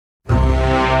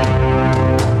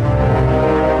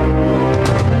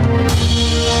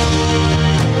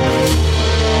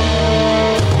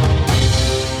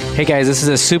Hey guys, this is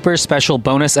a super special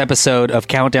bonus episode of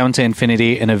Countdown to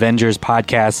Infinity, an Avengers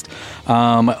podcast.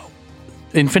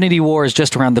 Infinity War is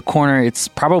just around the corner. It's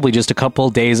probably just a couple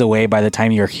days away by the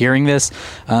time you're hearing this.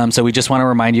 So we just want to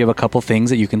remind you of a couple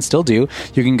things that you can still do.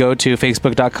 You can go to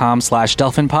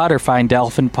facebook.com/DelphinPod or find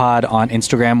DelphinPod on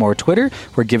Instagram or Twitter.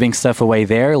 We're giving stuff away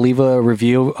there. Leave a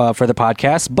review for the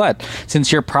podcast. But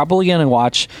since you're probably going to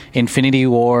watch Infinity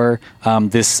War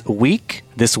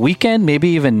this weekend, maybe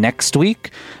even next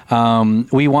week,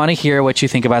 we want to hear what you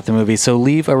think about the movie. So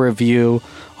leave a review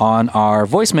on our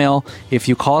voicemail. If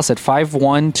you call us at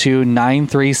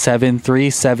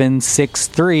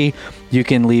 512-937-3763, you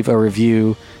can leave a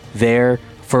review there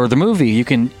for the movie. You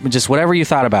can just whatever you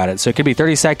thought about it. So it could be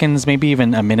 30 seconds, maybe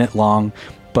even a minute long.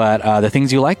 But the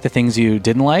things you like, the things you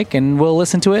didn't like, and we'll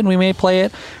listen to it, and we may play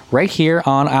it right here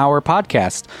on our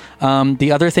podcast.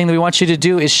 The other thing that we want you to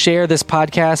do is share this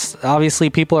podcast. Obviously,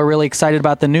 people are really excited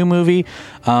about the new movie.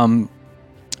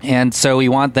 And so we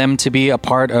want them to be a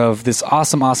part of this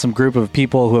awesome group of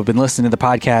people who have been listening to the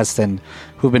podcast and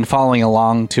who've been following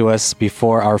along to us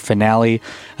before our finale.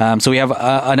 So we have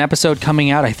an episode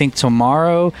coming out, I think,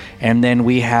 tomorrow. And then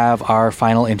we have our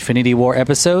final Infinity War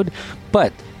episode.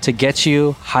 But to get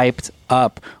you hyped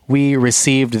up, we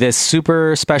received this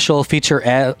super special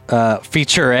featurette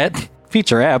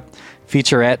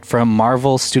from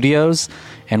Marvel Studios.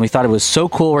 And we thought it was so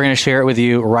cool. We're going to share it with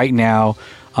you right now.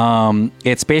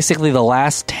 It's basically the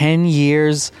last 10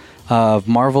 years of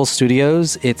Marvel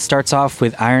Studios. It starts off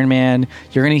with Iron Man.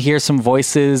 You're going to hear some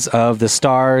voices of the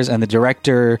stars and the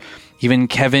director, even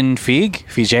Kevin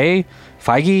Feige.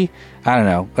 I don't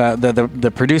know.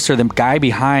 The producer, the guy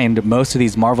behind most of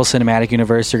these Marvel Cinematic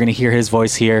Universe. You're going to hear his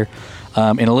voice here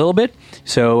in a little bit.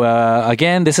 So,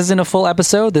 again, this isn't a full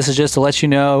episode. This is just to let you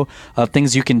know of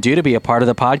things you can do to be a part of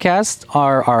the podcast,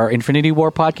 our Infinity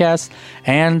War podcast,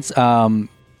 and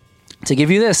to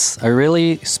give you this, a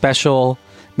really special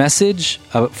message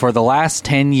for the last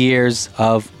 10 years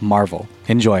of Marvel.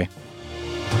 Enjoy.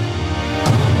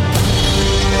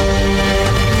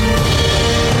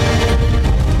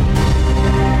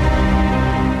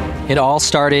 It all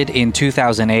started in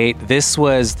 2008. This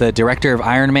was the director of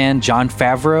Iron Man, Jon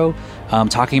Favreau,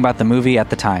 talking about the movie at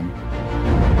the time.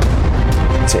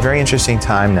 It's a very interesting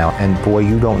time now, and boy,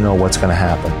 you don't know what's going to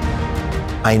happen.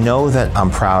 I know that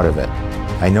I'm proud of it.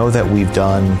 I know that we've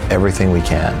done everything we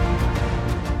can.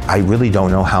 I really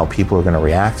don't know how people are going to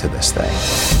react to this thing.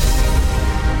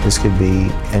 This could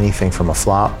be anything from a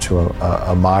flop to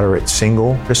a moderate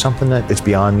single or something that it's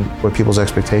beyond what people's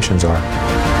expectations are.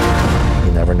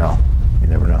 You never know. You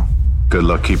never know. Good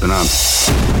luck keeping on.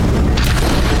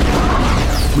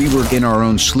 We were in our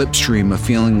own slipstream of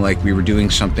feeling like we were doing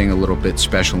something a little bit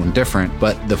special and different,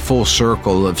 but the full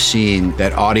circle of seeing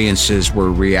that audiences were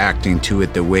reacting to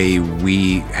it the way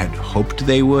we had hoped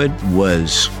they would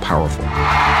was powerful.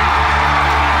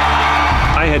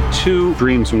 I had two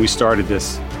dreams when we started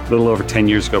this a little over 10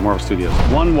 years ago at Marvel Studios.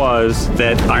 One was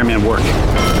that Iron Man worked.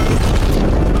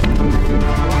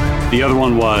 The other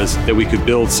one was that we could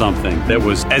build something that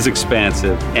was as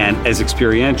expansive and as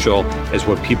experiential as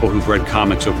what people who've read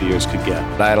comics over the years could get.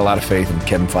 I had a lot of faith in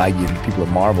Kevin Feige and the people at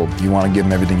Marvel. You want to give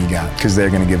them everything you got because they're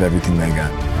going to give everything they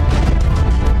got.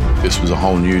 This was a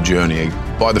whole new journey.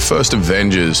 By the first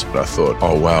Avengers, I thought,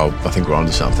 oh wow, I think we're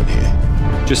onto something here.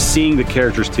 Just seeing the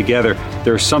characters together,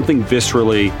 there's something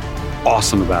viscerally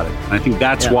awesome about it. And I think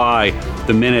that's why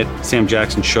the minute Sam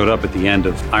Jackson showed up at the end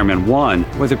of Iron Man 1,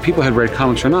 whether people had read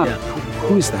comics or not,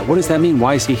 who is that? What does that mean?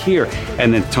 Why is he here?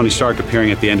 And then Tony Stark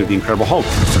appearing at the end of The Incredible Hulk.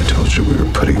 If I told you we were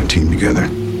putting a team together,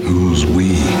 who's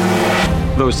we?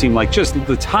 Those seem like just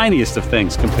the tiniest of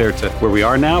things compared to where we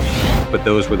are now, but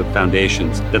those were the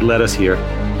foundations that led us here.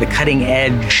 The cutting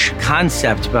edge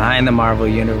concept behind the Marvel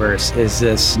Universe is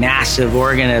this massive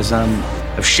organism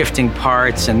of shifting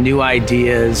parts and new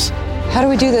ideas. How do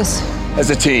we do this? As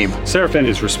a team. Sarah Finn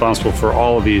is responsible for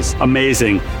all of these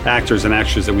amazing actors and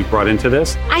actresses that we brought into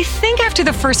this. I think after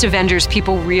the first Avengers,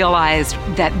 people realized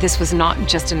that this was not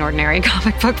just an ordinary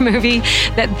comic book movie,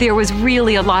 that there was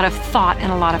really a lot of thought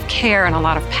and a lot of care and a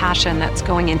lot of passion that's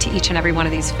going into each and every one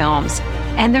of these films.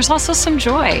 And there's also some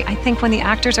joy. I think when the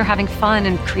actors are having fun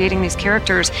and creating these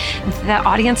characters, the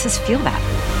audiences feel that.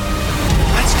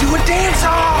 Let's do a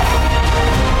dance-off!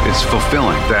 It's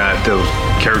fulfilling that those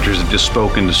characters have just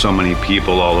spoken to so many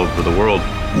people all over the world.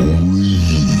 We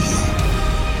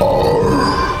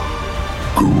are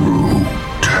Groot.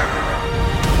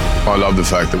 I love the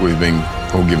fact that we've been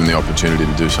all given the opportunity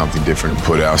to do something different,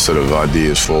 put our sort of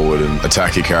ideas forward and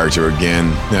attack your character again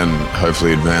and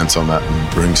hopefully advance on that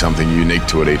and bring something unique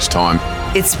to it each time.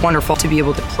 It's wonderful to be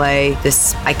able to play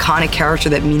this iconic character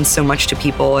that means so much to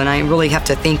people, and I really have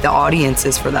to thank the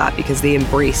audiences for that because they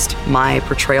embraced my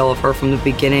portrayal of her from the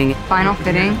beginning. Final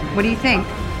fitting, what do you think?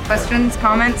 Questions,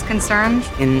 comments, concerns?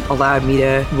 And allowed me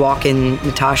to walk in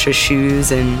Natasha's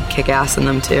shoes and kick ass in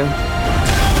them too.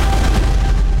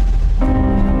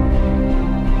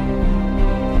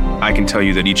 I can tell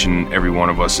you that each and every one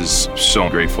of us is so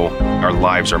grateful. Our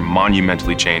lives are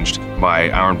monumentally changed by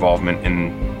our involvement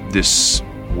in this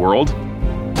world.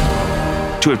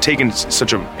 To have taken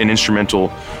such an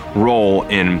instrumental role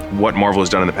in what Marvel has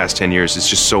done in the past 10 years is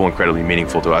just so incredibly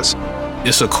meaningful to us.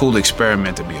 It's a cool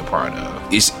experiment to be a part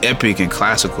of. It's epic and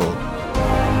classical.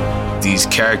 These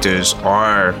characters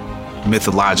are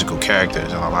mythological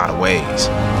characters in a lot of ways.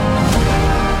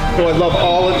 So I love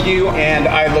all of you, and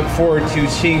I look forward to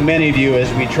seeing many of you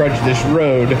as we trudge this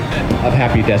road of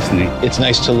happy destiny. It's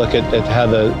nice to look at how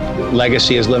the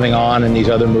legacy is living on in these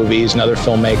other movies and other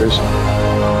filmmakers.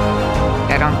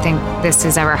 I don't think this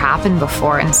has ever happened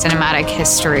before in cinematic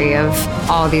history of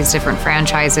all these different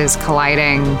franchises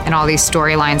colliding and all these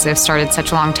storylines that have started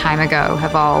such a long time ago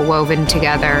have all woven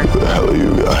together. Who the hell are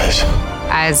you guys?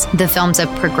 As the films have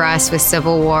progressed with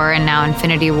Civil War and now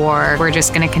Infinity War, we're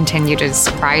just going to continue to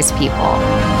surprise people.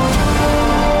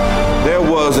 There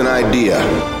was an idea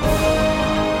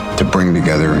to bring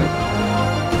together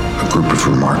a group of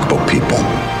remarkable people,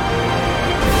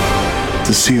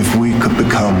 to see if we could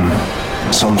become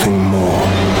something more.